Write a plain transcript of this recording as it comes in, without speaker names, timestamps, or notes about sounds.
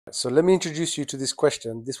So let me introduce you to this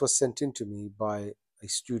question. This was sent in to me by a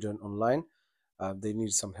student online. They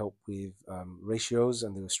needed some help with ratios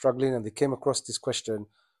and they were struggling and they came across this question,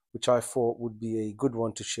 which I thought would be a good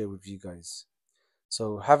one to share with you guys.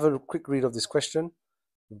 So have a quick read of this question.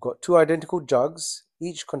 We've got two identical jugs,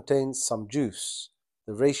 each contains some juice.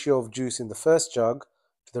 The ratio of juice in the first jug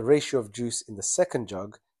to the ratio of juice in the second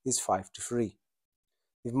jug is 5:3.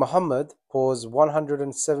 If Muhammad pours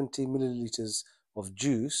 170 milliliters of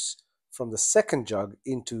juice from the second jug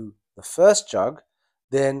into the first jug,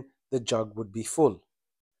 then the jug would be full.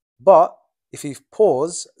 But if he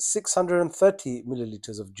pours 630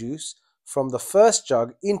 milliliters of juice from the first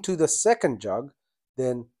jug into the second jug,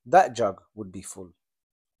 then that jug would be full.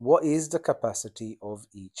 What is the capacity of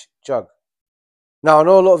each jug? Now, I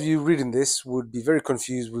know a lot of you reading this would be very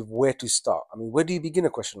confused with where to start. I mean, where do you begin a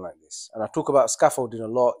question like this? And I talk about scaffolding a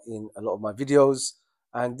lot in a lot of my videos,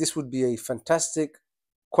 and this would be a fantastic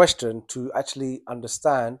question to actually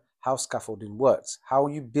understand how scaffolding works, how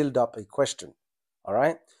you build up a question. All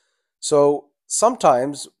right. So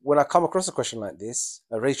sometimes when I come across a question like this,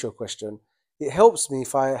 a ratio question, it helps me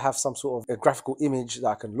if I have some sort of a graphical image that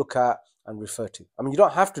I can look at and refer to. I mean, you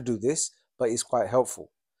don't have to do this, but it's quite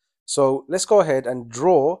helpful. So let's go ahead and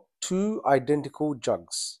draw two identical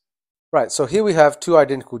jugs. Right, so here we have two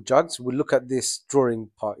identical jugs. We'll look at this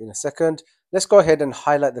drawing part in a second. Let's go ahead and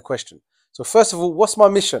highlight the question. So first of all, what's my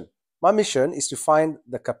mission? My mission is to find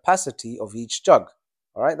the capacity of each jug.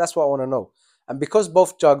 All right, that's what I want to know. And because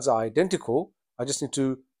both jugs are identical, I just need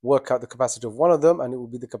to work out the capacity of one of them and it will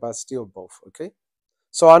be the capacity of both, okay?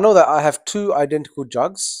 So I know that I have two identical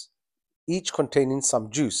jugs, each containing some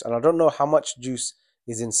juice, and I don't know how much juice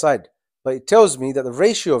is inside, but it tells me that the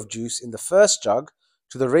ratio of juice in the first jug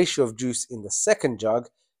to the ratio of juice in the second jug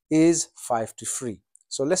is 5:3.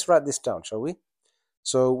 So let's write this down, shall we?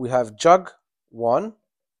 So we have jug 1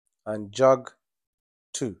 and jug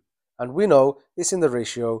 2, and we know it's in the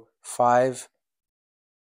ratio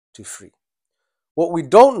 5:3. What we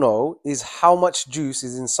don't know is how much juice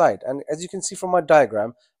is inside, and as you can see from my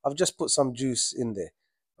diagram, I've just put some juice in there.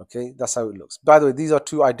 Okay, that's how it looks. By the way, these are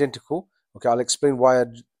two identical. Okay, I'll explain why I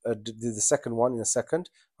did the second one in a second.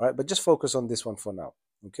 All right, but just focus on this one for now.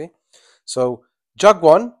 Okay, so jug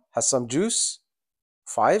 1 has some juice,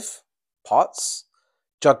 5 parts.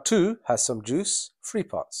 Jug 2 has some juice, 3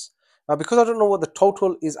 parts. Now, because I don't know what the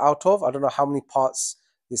total is out of, I don't know how many parts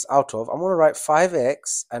it's out of, I'm going to write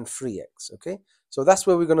 5x and 3x. Okay, so that's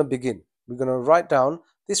where we're going to begin. We're going to write down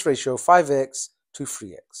this ratio 5x to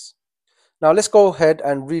 3x. Now let's go ahead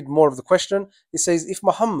and read more of the question. It says, if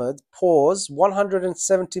Muhammad pours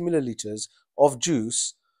 170 milliliters of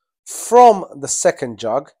juice from the second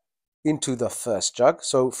jug into the first jug,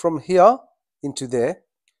 so from here into there,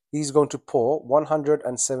 he's going to pour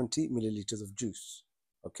 170 milliliters of juice.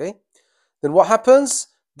 Okay, then what happens?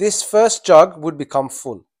 This first jug would become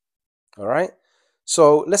full. All right,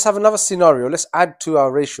 so let's have another scenario. Let's add to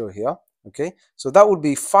our ratio here. Okay, so that would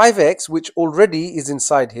be 5x, which already is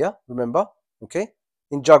inside here, remember? Okay,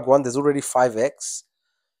 in jug 1, there's already 5x.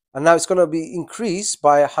 And now it's going to be increased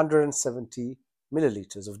by 170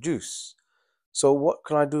 milliliters of juice. So what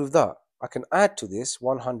can I do with that? I can add to this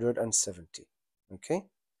 170. Okay,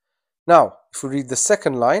 now if we read the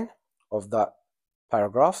second line of that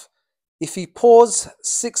paragraph, if he pours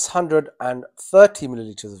 630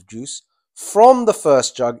 milliliters of juice from the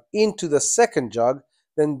first jug into the second jug,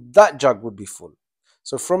 then that jug would be full.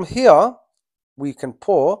 So from here, we can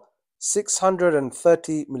pour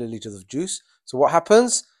 630 milliliters of juice. So what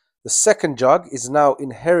happens? The second jug is now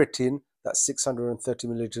inheriting that 630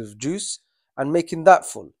 milliliters of juice and making that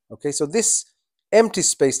full. Okay, so this empty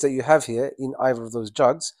space that you have here in either of those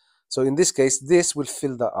jugs, so in this case, this will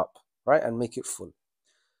fill that up, right, and make it full.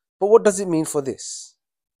 But what does it mean for this?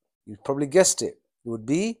 You probably guessed it. It would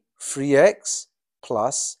be 3x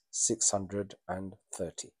plus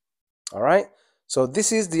 630. All right, so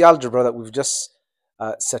this is the algebra that we've just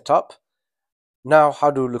set up. Now,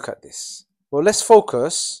 how do we look at this? Well, let's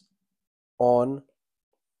focus on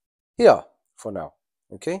here for now.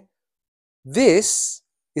 Okay, this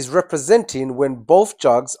is representing when both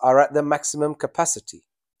jugs are at their maximum capacity.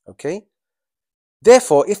 Okay,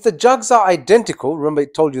 therefore, if the jugs are identical, remember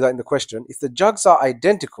it told you that in the question, if the jugs are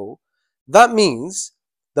identical, that means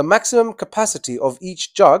the maximum capacity of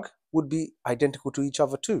each jug would be identical to each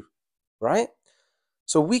other too, right?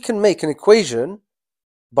 So we can make an equation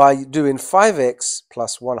by doing 5x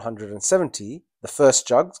plus 170, the first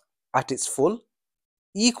jug at its full,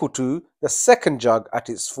 equal to the second jug at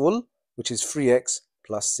its full, which is 3x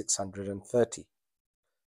plus 630.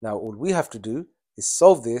 Now all we have to do is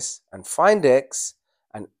solve this and find x,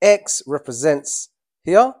 and x represents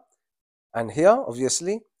here and here,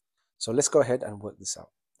 obviously. So let's go ahead and work this out.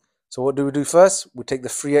 So what do we do first? We take the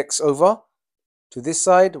 3x over to this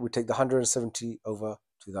side. We take the 170 over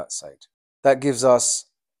to that side. That gives us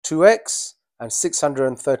 2x and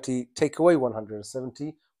 630. Take away 170.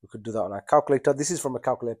 We could do that on our calculator. This is from a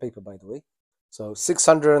calculator paper, by the way. So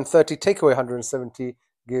 630 take away 170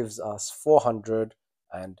 gives us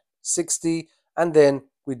 460. And then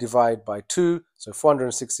we divide by 2. So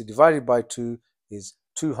 460 divided by 2 is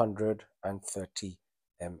 230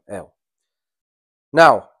 ml.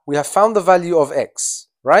 Now, we have found the value of x,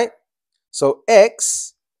 right? So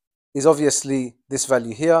x is obviously this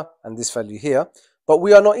value here and this value here. But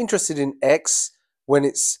we are not interested in x when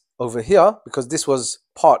it's over here because this was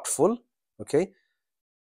part full, okay?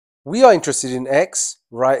 We are interested in x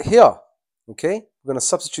right here, okay? We're going to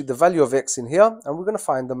substitute the value of x in here and we're going to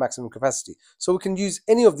find the maximum capacity. So we can use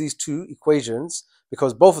any of these two equations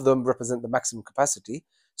because both of them represent the maximum capacity.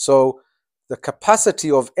 So the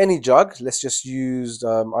capacity of any jug, let's just use,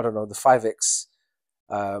 I don't know, the 5x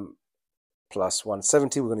plus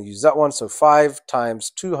 170. We're going to use that one. So 5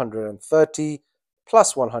 times 230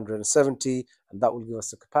 plus 170, and that will give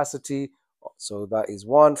us the capacity. So that is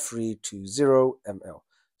 1320 ml.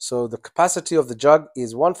 So the capacity of the jug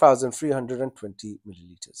is 1320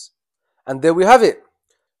 milliliters. And there we have it.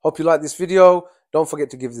 Hope you like this video. Don't forget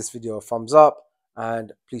to give this video a thumbs up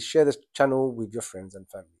and please share this channel with your friends and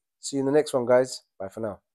family. See you in the next one, guys. Bye for now.